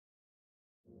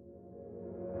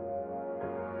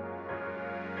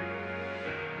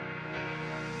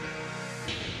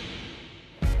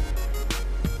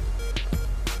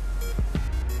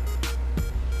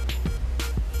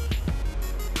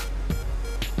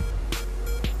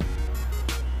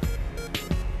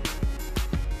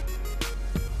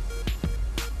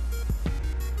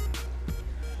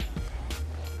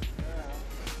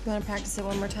You want to practice it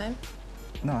one more time?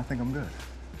 No, I think I'm good.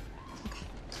 Okay.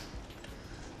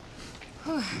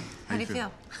 Whew. How do you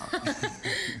feel?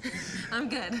 I'm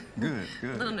good. Good,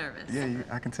 good. A little nervous. Yeah,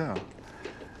 I can tell.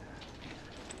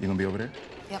 You gonna be over there?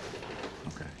 Yep.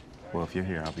 Okay. Well, if you're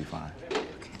here, I'll be fine. Okay.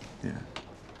 Yeah.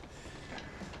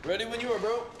 Ready when you are,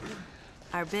 bro.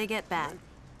 Our big at bat.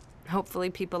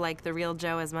 Hopefully people like the real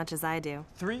Joe as much as I do.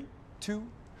 3, 2.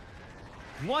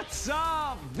 What's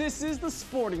up? This is the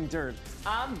Sporting Dirt.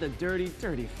 I'm the Dirty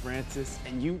Francis,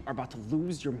 and you are about to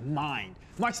lose your mind.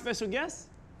 My special guest,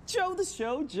 Joe the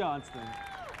Show Johnston.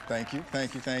 Thank you,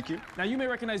 thank you, thank you. Now, you may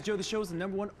recognize Joe the Show as the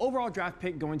 #1 overall draft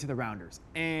pick going to the Rounders.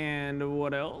 And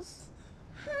what else?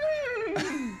 You're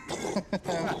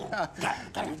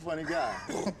a funny guy.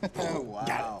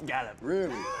 Wow. Got it.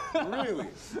 Really? Really?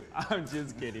 I'm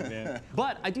just kidding, man.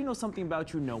 But I do know something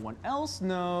about you no one else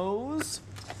knows.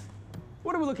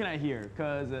 What are we looking at here?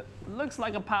 Because it looks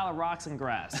like a pile of rocks and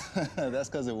grass. That's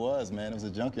because it was, man. It was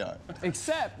a junkyard.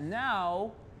 Except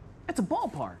now, it's a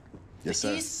ballpark. Yes,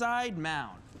 sir. The East Side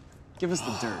Mound. Give us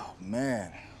the dirt. Oh,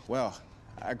 man. Well,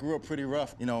 I grew up pretty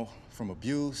rough, you know, from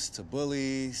abuse to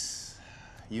bullies,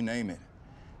 you name it.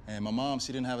 And my mom,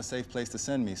 she didn't have a safe place to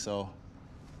send me, so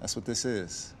that's what this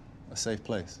is, a safe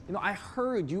place. You know, I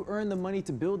heard you earned the money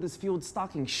to build this field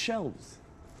stocking shelves.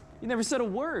 You never said a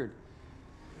word.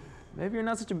 Maybe you're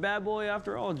not such a bad boy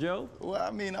after all, Joe. Well,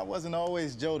 I mean, I wasn't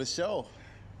always Joe the Show.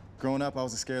 Growing up, I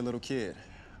was a scared little kid.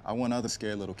 I want other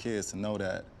scared little kids to know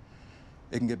that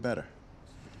it can get better.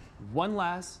 One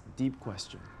last deep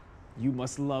question. You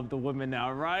must love the women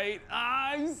now, right?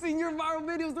 I've seen your viral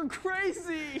videos, they're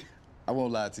crazy. I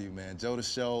won't lie to you, man. Joe the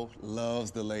Show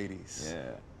loves the ladies.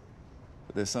 Yeah.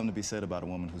 But there's something to be said about a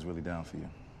woman who's really down for you.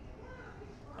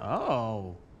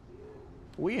 Oh.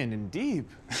 We in deep.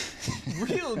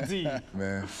 Real deep.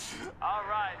 Man. All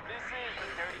right, this is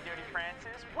the Dirty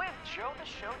Francis with Joe the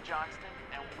Show Johnston,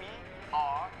 and we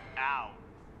are out.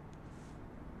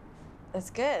 That's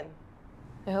good.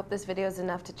 I hope this video is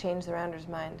enough to change the Rounder's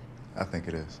mind. I think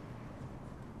it is.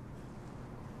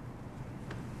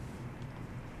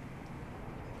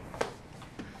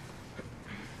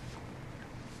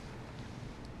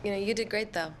 You know, you did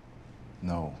great, though.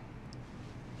 No.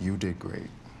 You did great.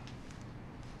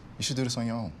 You should do this on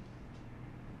your own.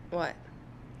 What?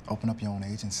 Open up your own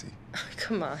agency.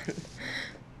 Come on.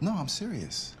 No, I'm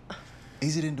serious.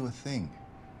 Easy didn't do a thing.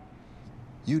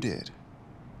 You did.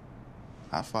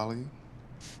 I'd follow you.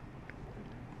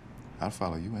 I'd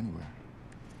follow you anywhere.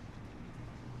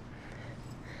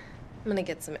 I'm gonna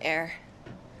get some air.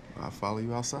 I'll follow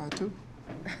you outside, too.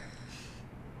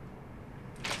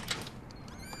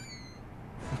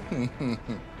 It's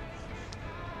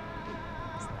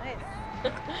nice.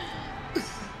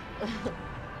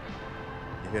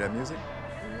 You hear that music?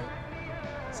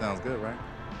 Mm-hmm. Sounds good, right?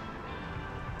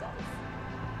 It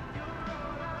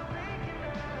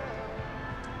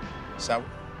does. Shall we?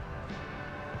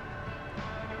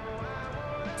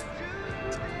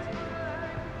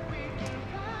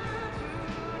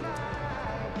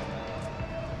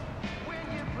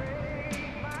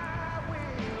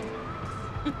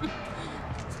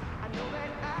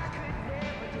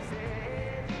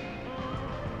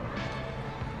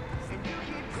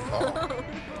 Oh,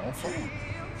 don't fall.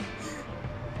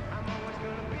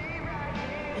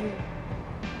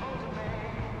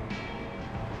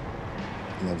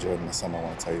 You know, Jordan, there's something I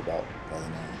want to tell you about the other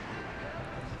night.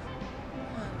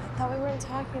 I thought we weren't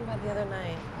talking about the other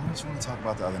night. Why don't you want to talk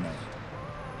about the other night?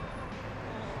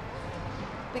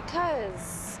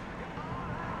 Because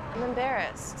I'm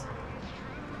embarrassed.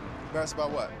 Embarrassed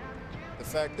about what? The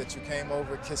fact that you came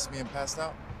over, kissed me, and passed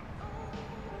out?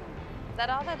 Is that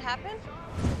all that happened?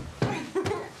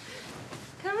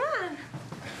 Come on.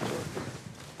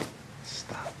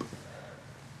 Stop.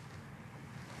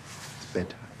 It's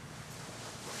bedtime.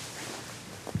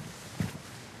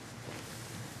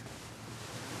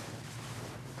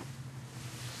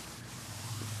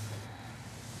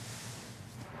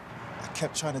 I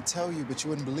kept trying to tell you, but you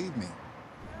wouldn't believe me.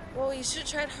 Well, you should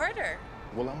have tried harder.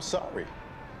 Well, I'm sorry.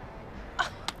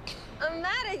 I'm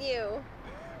mad at you.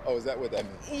 Oh, is that what that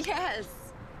means? Yes.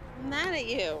 I'm mad at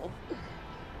you.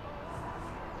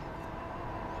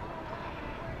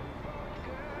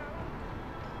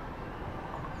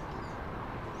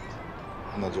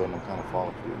 I know, Jordan, I'm kind of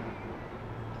falling for you.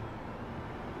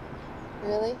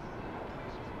 Really?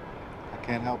 I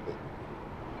can't help it.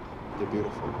 You're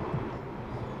beautiful.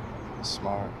 You're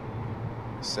smart.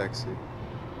 You're sexy.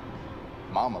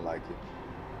 Mama like you.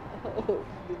 Oh,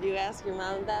 did you ask your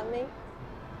mom about me?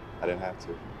 I didn't have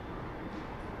to.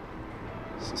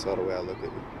 She saw the way I look at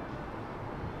you.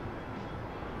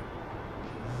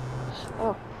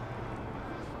 Oh.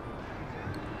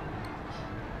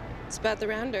 It's about the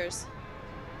Rounders.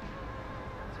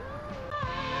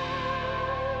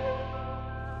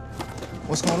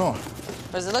 What's going on?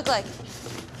 What does it look like?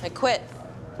 I quit.